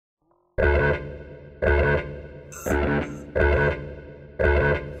Really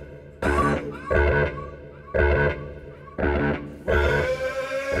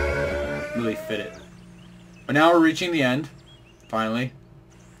fit it. But now we're reaching the end. Finally.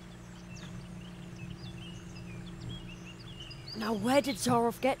 Now where did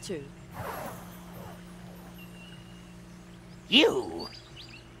Zaroff get to? You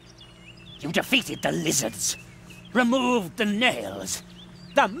defeated the lizards, removed the nails.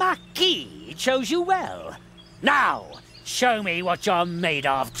 The Marquis chose you well. Now, show me what you're made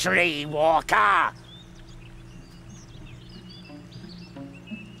of, Tree Walker!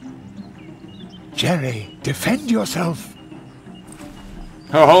 Jerry, defend yourself!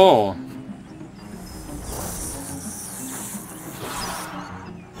 Oh!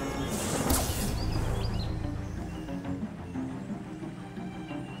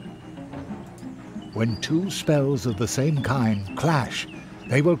 When two spells of the same kind clash,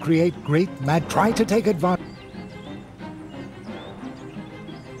 they will create great mad. Try to take advantage.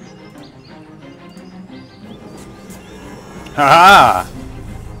 Ha!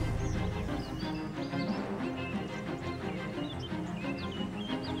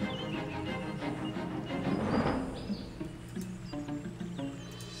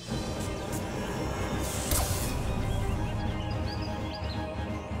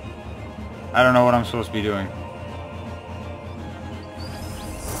 I don't know what I'm supposed to be doing.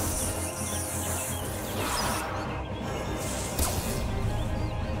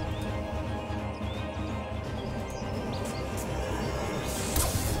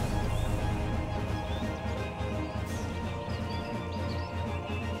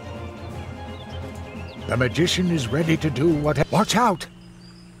 The magician is ready to do what. Watch out!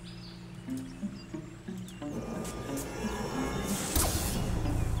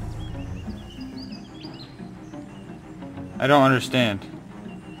 I don't understand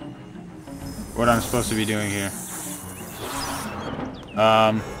what I'm supposed to be doing here.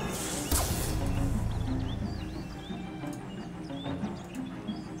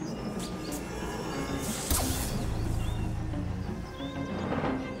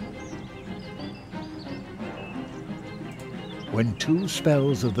 When two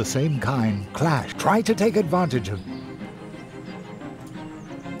spells of the same kind clash, try to take advantage of.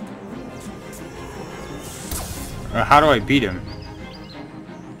 How do I beat him?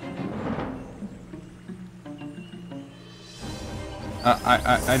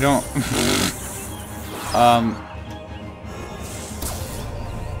 I don't.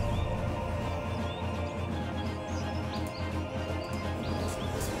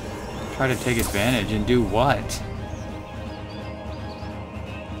 Try to take advantage and do what?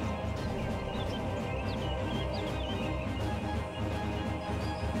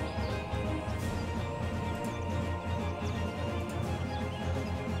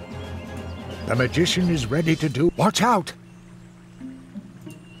 The magician is ready to do. Watch out!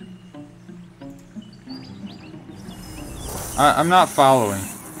 I'm not following.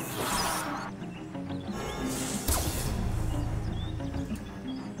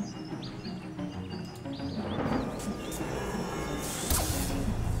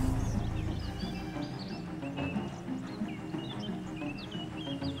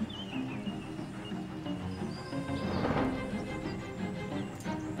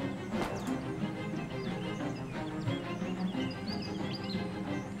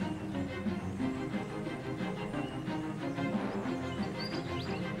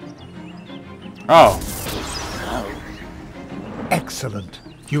 Oh. Excellent.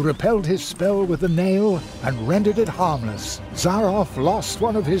 You repelled his spell with a nail and rendered it harmless. Zaroff lost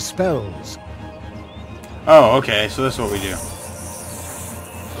one of his spells. Oh, okay, so that's what we do.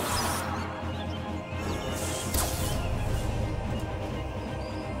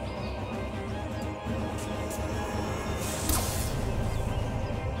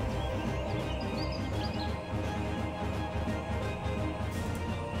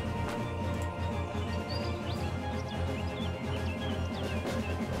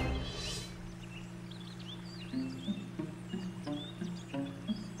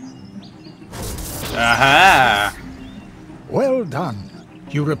 Aha! Well done.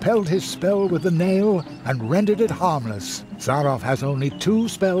 You repelled his spell with a nail and rendered it harmless. Zaroff has only 2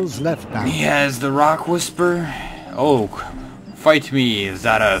 spells left now. He has the Rock Whisper. Oh, fight me,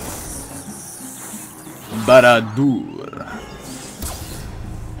 Zarath. Baradur.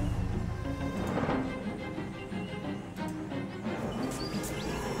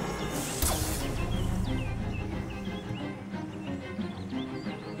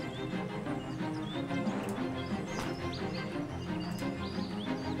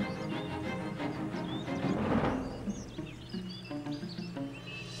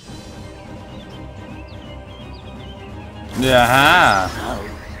 Yeah.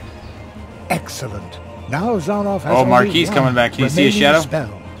 Excellent. Now Zaroff has Oh, only Marquis one coming back. Can you see a remaining shadow?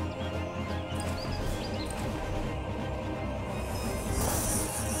 spell.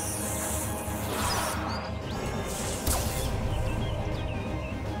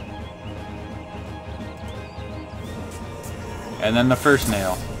 And then the first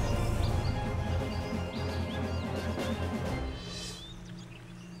nail.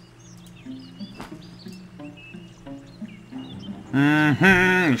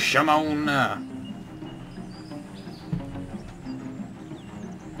 Shamona.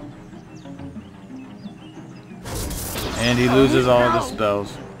 And he loses all of the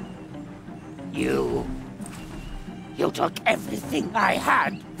spells. You took everything I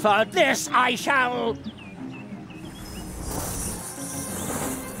had. For this I shall...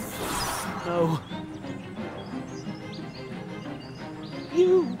 No.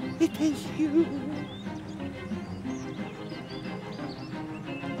 You, it is you.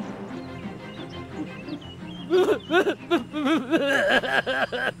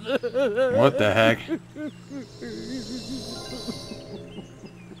 What the heck?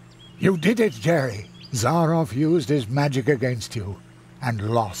 You did it, Jerry. Zaroff used his magic against you and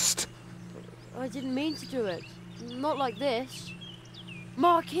lost. I didn't mean to do it. Not like this.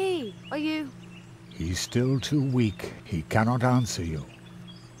 Marquis, are you... He's still too weak. He cannot answer you.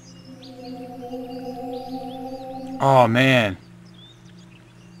 Oh, man.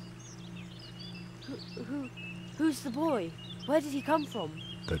 Who's the boy? Where did he come from?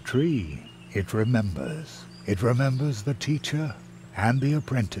 The tree, it remembers. It remembers the teacher and the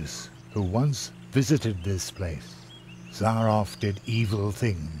apprentice who once visited this place. Zaroff did evil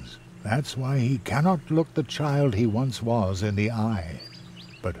things. That's why he cannot look the child he once was in the eye.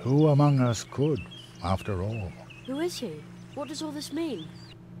 But who among us could, after all? Who is he? What does all this mean?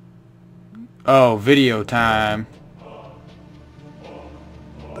 Oh, video time.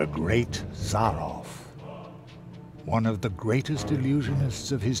 The great Zaroff. One of the greatest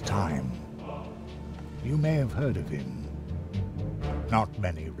illusionists of his time. You may have heard of him. Not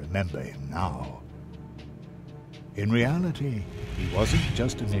many remember him now. In reality, he wasn't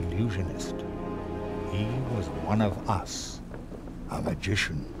just an illusionist. He was one of us, a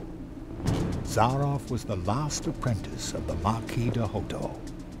magician. Zaroff was the last apprentice of the Marquis de Hoto.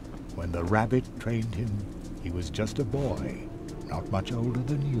 When the rabbit trained him, he was just a boy, not much older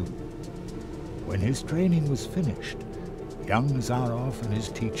than you. When his training was finished, young Zaroff and his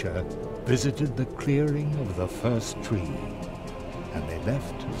teacher visited the clearing of the first tree, and they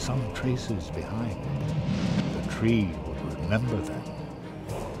left some traces behind. The tree would remember them.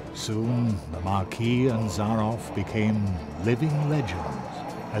 Soon, the Marquis and Zaroff became living legends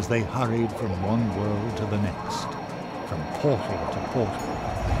as they hurried from one world to the next, from portal to portal,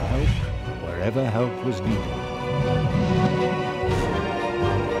 and helped wherever help was needed.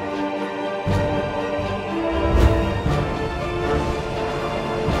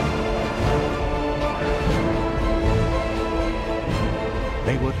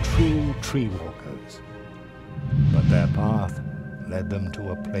 They were true tree walkers, but their path led them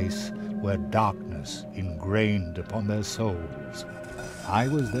to a place where darkness ingrained upon their souls. I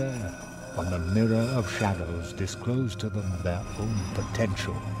was there when the mirror of shadows disclosed to them their own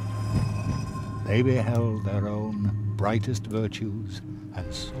potential. They beheld their own brightest virtues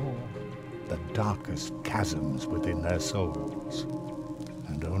and saw the darkest chasms within their souls.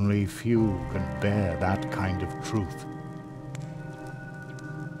 And only few can bear that kind of truth.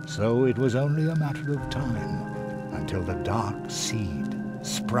 So it was only a matter of time until the dark seed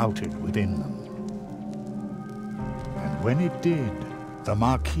sprouted within them. And when it did, the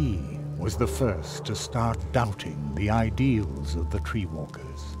Marquis was the first to start doubting the ideals of the tree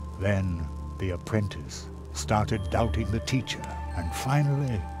walkers. Then the apprentice started doubting the teacher, and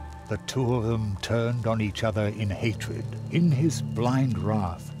finally the two of them turned on each other in hatred. In his blind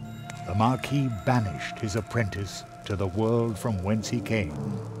wrath, the Marquis banished his apprentice to the world from whence he came.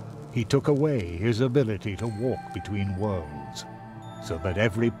 He took away his ability to walk between worlds, so that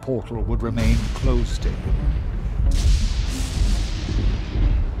every portal would remain closed to him.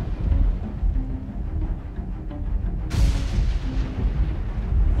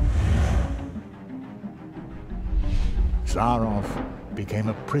 Zaroff became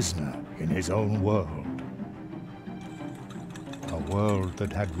a prisoner in his own world. A world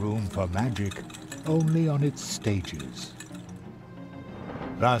that had room for magic only on its stages.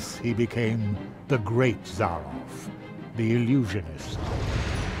 Thus he became the great Zaroff, the illusionist.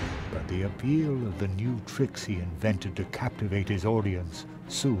 But the appeal of the new tricks he invented to captivate his audience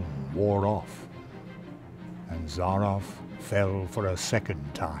soon wore off, and Zaroff fell for a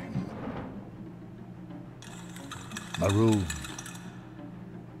second time. marooned,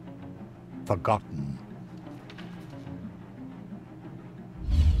 forgotten.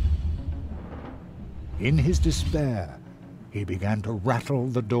 In his despair, he began to rattle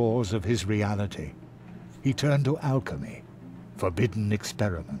the doors of his reality. He turned to alchemy, forbidden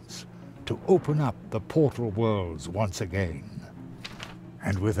experiments, to open up the portal worlds once again.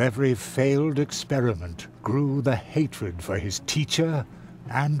 And with every failed experiment grew the hatred for his teacher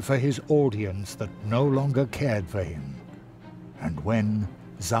and for his audience that no longer cared for him. And when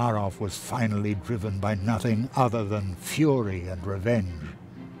Zaroff was finally driven by nothing other than fury and revenge,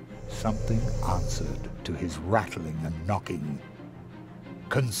 something answered to his rattling and knocking.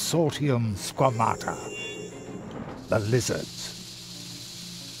 Consortium Squamata, the lizards.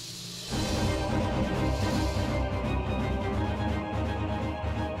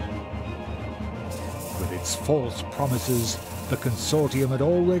 With its false promises, the Consortium had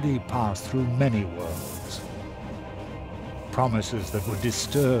already passed through many worlds. Promises that would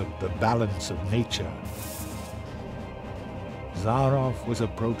disturb the balance of nature. Zaroff was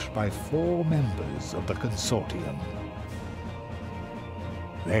approached by 4 members of the Consortium.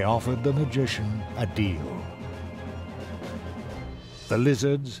 They offered the magician a deal. The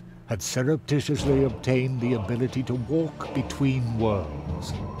lizards had surreptitiously obtained the ability to walk between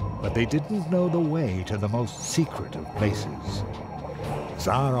worlds, but they didn't know the way to the most secret of places.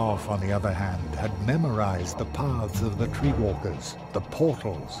 Zaroff, on the other hand, had memorized the paths of the tree walkers, the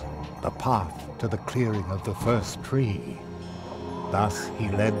portals, the path to the clearing of the first tree. Thus he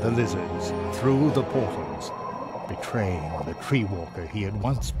led the lizards through the portals, betraying the tree walker he had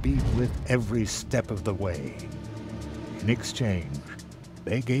once been with every step of the way. In exchange,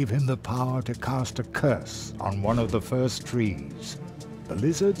 they gave him the power to cast a curse on one of the first trees. The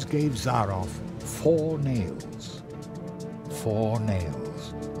lizards gave Zaroff 4 nails. 4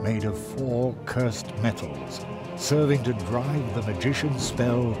 nails made of 4 cursed metals, serving to drive the magician's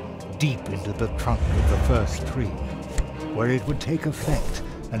spell deep into the trunk of the first tree, where it would take effect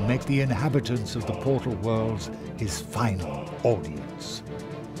and make the inhabitants of the portal worlds his final audience,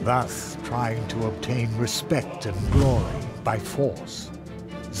 thus trying to obtain respect and glory by force.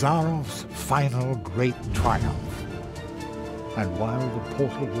 Zaroff's final great triumph. And while the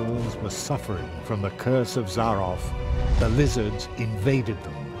portal worlds were suffering from the curse of Zaroff, the lizards invaded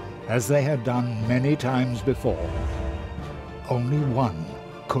them, as they had done many times before. Only one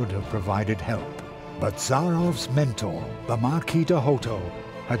could have provided help. But Zaroff's mentor, the Marquis de Hoto,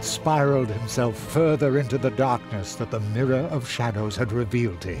 had spiraled himself further into the darkness that the Mirror of Shadows had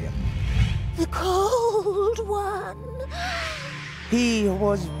revealed to him. The Cold One! He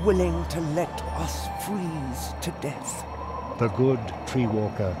was willing to let us freeze to death. The good tree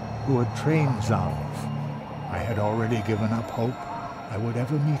walker who had trained Zaroff. I had already given up hope I would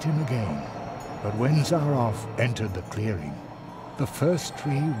ever meet him again. But when Zaroff entered the clearing, the first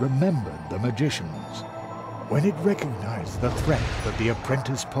tree remembered the magicians. When it recognized the threat that the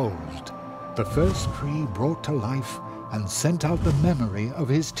apprentice posed, the first tree brought to life and sent out the memory of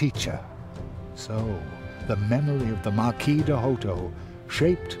his teacher. So, the memory of the Marquis de Hoto,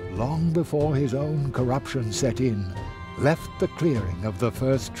 shaped long before his own corruption set in, left the clearing of the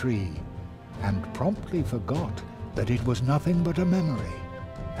first tree, and promptly forgot that it was nothing but a memory.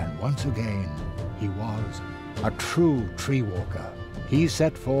 And once again, he was a true tree walker. He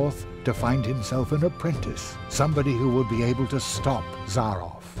set forth to find himself an apprentice, somebody who would be able to stop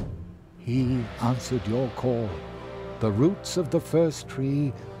Zaroff. He answered your call. The roots of the first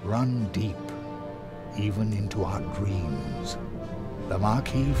tree run deep, even into our dreams. The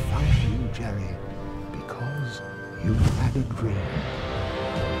Marquis found you, Jerry, because you had a dream.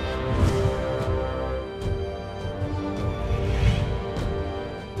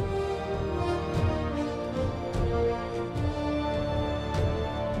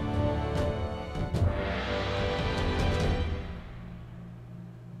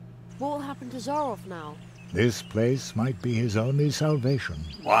 What will happen to Zaroff now? This place might be his only salvation.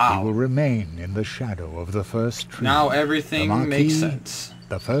 Wow. He will remain in the shadow of the first tree. Now everything The Marquis, makes sense.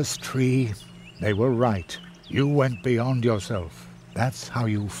 The first tree, they were right. You went beyond yourself. That's how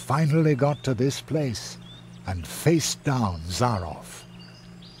you finally got to this place and faced down Zaroff.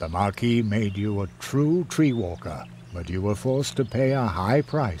 The Marquis made you a true tree walker, but you were forced to pay a high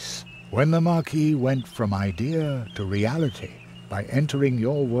price. When the Marquis went from idea to reality by entering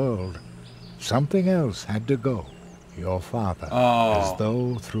your world, something else had to go. Your father. As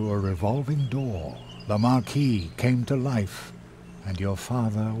though through a revolving door, the Marquis came to life, and your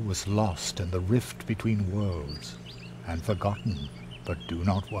father was lost in the rift between worlds and forgotten. But do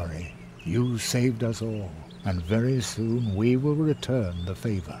not worry. You saved us all, and very soon we will return the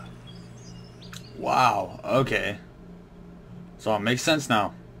favor. Wow, okay. So it makes sense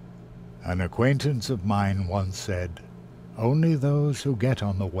now. An acquaintance of mine once said, "Only those who get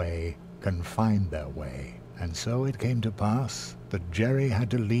on the way can find their way." And so it came to pass that Jerry had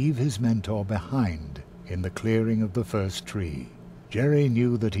to leave his mentor behind in the clearing of the first tree. Jerry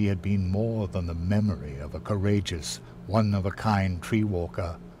knew that he had been more than the memory of a courageous, one-of-a-kind tree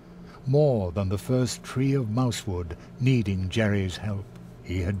walker, more than the first tree of mousewood needing Jerry's help.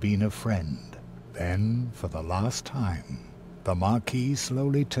 He had been a friend. Then, for the last time, the Marquis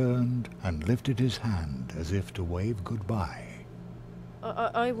slowly turned and lifted his hand as if to wave goodbye.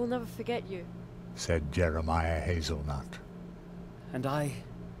 I will never forget you, said Jeremiah Hazelnut. And I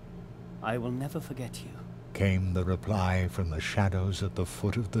will never forget you. Came the reply from the shadows at the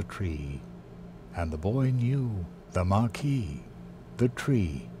foot of the tree. And the boy knew the Marquis, the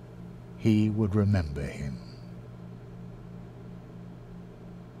tree, he would remember him.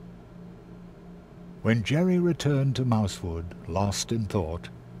 When Jerry returned to Mousewood, lost in thought,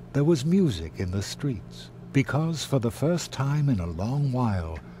 there was music in the streets, because for the first time in a long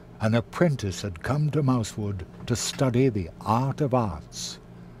while, an apprentice had come to Mousewood to study the art of arts.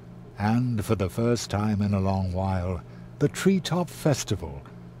 And for the first time in a long while, the Treetop Festival,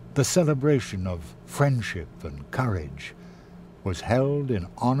 the celebration of friendship and courage, was held in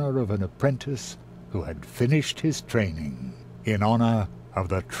honor of an apprentice who had finished his training, in honor of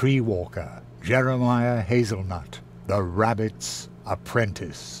the tree walker, Jeremiah Hazelnut, the rabbit's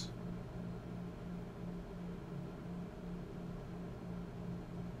apprentice.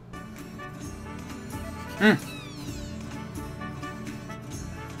 I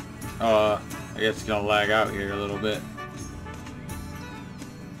guess it's gonna lag out here a little bit.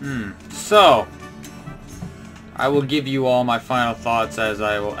 So, I will give you all my final thoughts as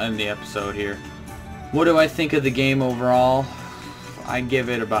I will end the episode here. What do I think of the game overall? I give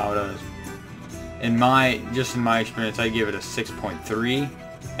it about a, in my experience, I give it a 6.3,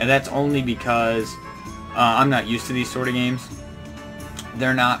 and that's only because I'm not used to these sort of games.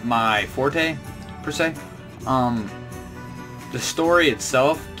 They're not my forte, per se. The story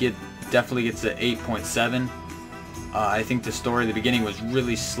itself definitely gets an 8.7. I think the story at the beginning was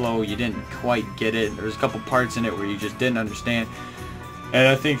really slow. You didn't quite get it. There was a couple parts in it where you just didn't understand. And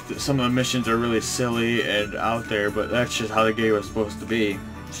I think that some of the missions are really silly and out there, but that's just how the game was supposed to be.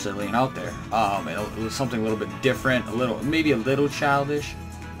 Silly and out there. And it was something a little bit different, maybe a little childish,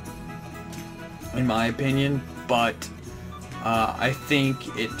 in my opinion, but I think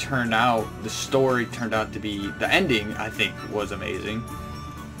the story turned out to be, the ending, I think, was amazing,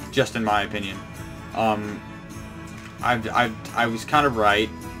 just in my opinion. I was kind of right,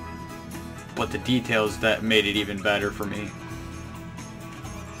 but the details that made it even better for me.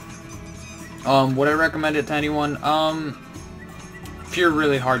 Would I recommend it to anyone? If you're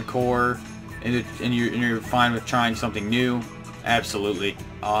really hardcore and you're fine with trying something new, absolutely.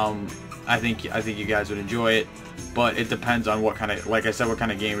 I think you guys would enjoy it, but it depends on what kind of, like I said, what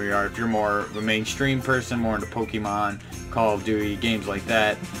kind of gamer you are. If you're more of a mainstream person, more into Pokemon, Call of Duty, games like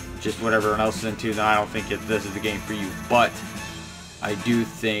that, just what everyone else is into, then I don't think this is the game for you. But I do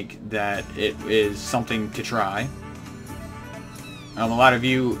think that it is something to try. A lot of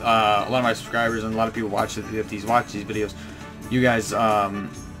you, a lot of my subscribers and a lot of people watch these videos. You guys are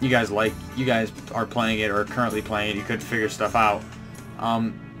playing it or currently playing it. You couldn't figure stuff out.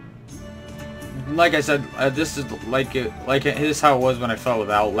 Like I said, this is this is how it was when I felt with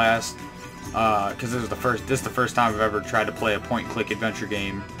Outlast. Because this is the first time I've ever tried to play a point-and-click adventure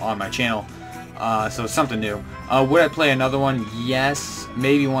game on my channel. So it's something new. Would I play another one? Yes.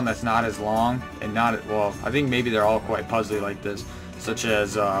 Maybe one that's not as long and not, well, I think maybe they're all quite puzzly like this, such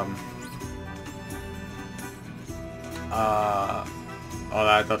as oh,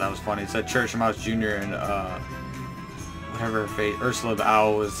 I thought that was funny. It said Church Mouse Jr. and whatever her face, Ursula the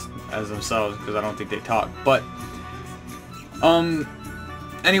Owl was as themselves, because I don't think they talk. But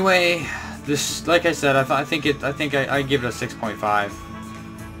anyway, this, like I said, I think I give it a 6.5.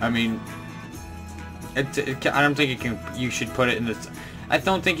 I mean, I don't think you should put it in this. I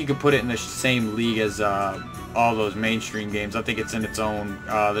don't think you could put it in the same league as all those mainstream games. I think it's in its own.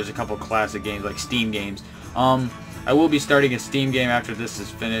 There's a couple classic games like Steam games. I will be starting a Steam game after this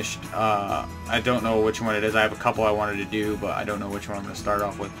is finished. I don't know which one it is. I have a couple I wanted to do, but I don't know which one I'm going to start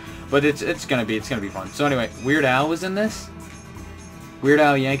off with. But it's gonna be fun. So anyway, Weird Al was in this. Weird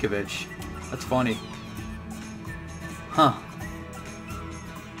Al Yankovic. That's funny. Huh.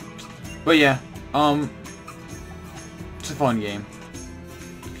 But yeah, it's a fun game.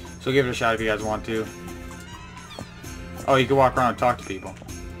 So give it a shot if you guys want to. Oh, you can walk around and talk to people.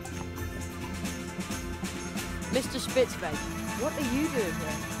 Mr. Spitzbait, what are you doing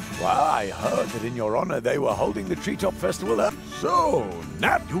here? Well, I heard that in your honor they were holding the Treetop Festival up. So,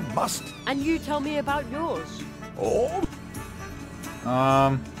 now you must. And you tell me about yours. Oh,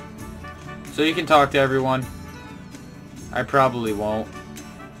 So you can talk to everyone. I probably won't.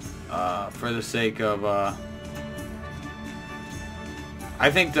 For the sake of,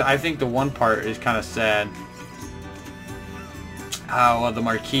 I think the one part is kind of sad. How the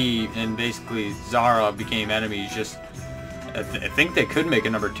Marquis and basically Zara became enemies. Just, I think they could make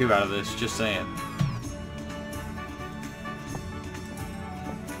a number 2 out of this. Just saying.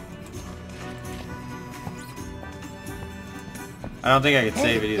 I don't think I could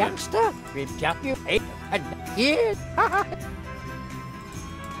save it either. Youngster, we've got you and here.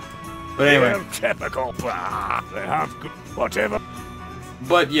 But anyway. well, typical. They have whatever.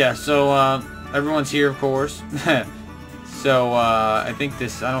 But yeah, so everyone's here, of course. So I think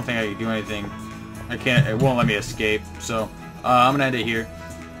this. I don't think I can do anything. I can't. It won't let me escape. So I'm gonna end it here.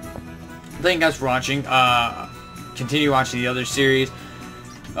 Thank you guys for watching. Continue watching the other series.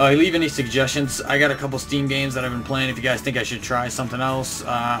 Leave any suggestions. I got a couple Steam games that I've been playing. If you guys think I should try something else,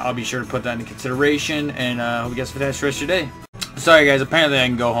 I'll be sure to put that into consideration. And hope you guys have a fantastic rest of your day. Sorry guys, apparently I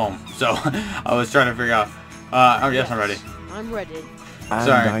can go home. So I was trying to figure out. Yes, I'm ready. I'm ready.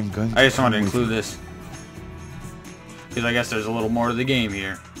 Sorry, I'm going I just wanted to come include with this. Because I guess there's a little more to the game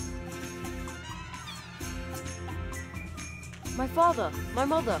here. My father, my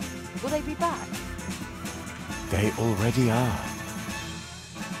mother, will they be back? They already are.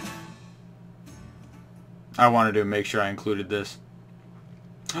 I wanted to make sure I included this.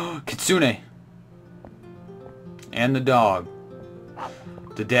 Kitsune! And the dog.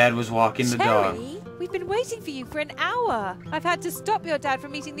 The dad was walking the dog. Terry, we've been waiting for you for an hour. I've had to stop your dad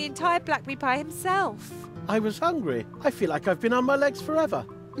from eating the entire blackberry pie himself. I was hungry. I feel like I've been on my legs forever.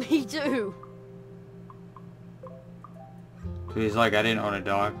 Me too. So he's like, I didn't own a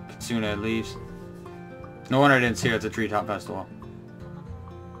dog. Kitsune leaves. No wonder I didn't see her at the Treetop Festival.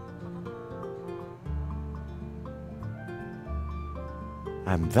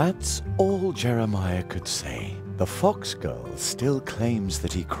 And that's all Jeremiah could say. The fox girl still claims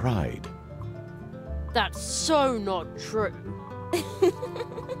that he cried. That's so not true.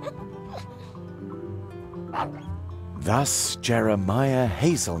 Thus Jeremiah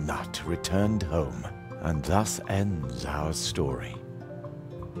Hazelnut returned home, and thus ends our story.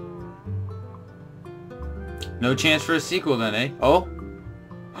 No chance for a sequel then, eh? Oh?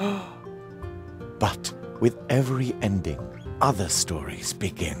 But with every ending, other stories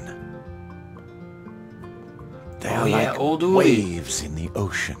begin. They are like waves in the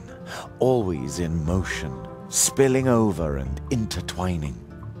ocean, always in motion, spilling over and intertwining.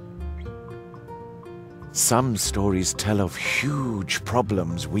 Some stories tell of huge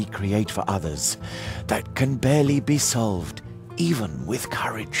problems we create for others that can barely be solved, even with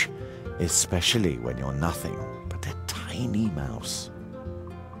courage, especially when you're nothing but a tiny mouse.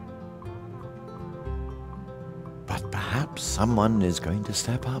 But perhaps someone is going to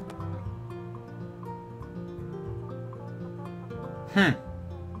step up.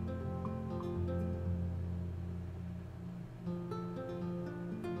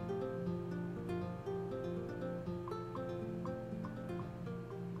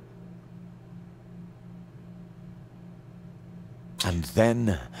 And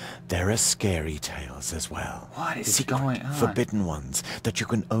then there are scary tales as well. What is Secret, going on? forbidden ones that you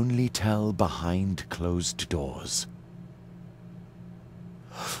can only tell behind closed doors.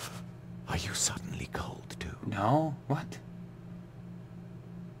 Are you suddenly cold too? No? What?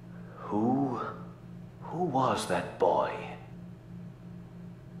 Who was that boy?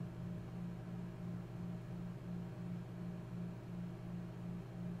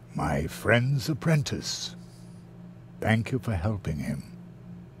 My friend's apprentice. Thank you for helping him.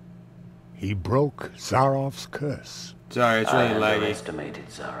 He broke Zarof's curse. Sorry, it's really I laggy. underestimated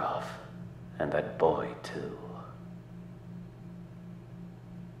Zaroff. And that boy, too.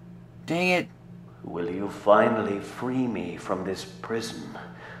 Dang it. Will you finally free me from this prison,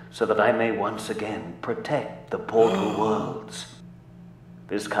 so that I may once again protect the Portal Worlds?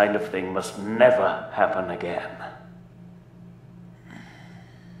 This kind of thing must never happen again.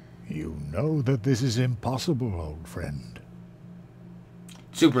 You know that this is impossible, old friend.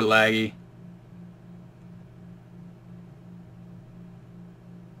 Super laggy.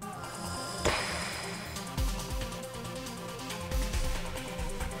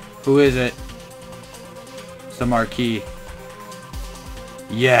 Who is it? It's the Marquis.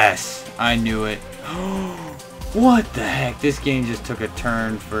 Yes, I knew it. What the heck? This game just took a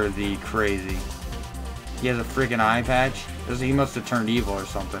turn for the crazy. He has a freaking eye patch? He must have turned evil or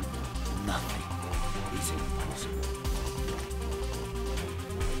something. Nothing is impossible.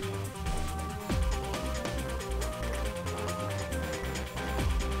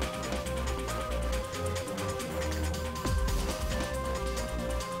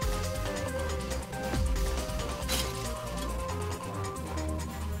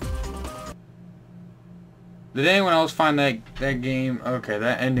 Did anyone else find that game? Okay,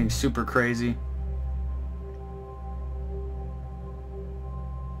 that ending's super crazy.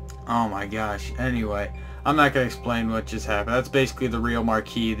 Oh my gosh. Anyway, I'm not going to explain what just happened. That's basically the real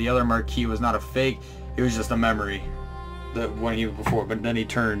Marquis. The other Marquis was not a fake. It was just a memory. The one he was before. But then it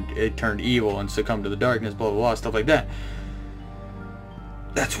turned evil and succumbed to the darkness, blah, blah, blah, stuff like that.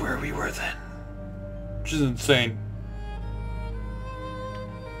 That's where we were then. Which is insane.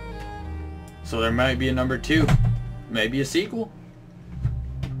 So there might be a number 2. Maybe a sequel.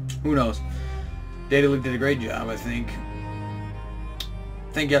 Who knows? Dataluke did a great job, I think.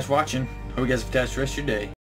 Thank you guys for watching. Hope you guys have a fantastic rest of your day.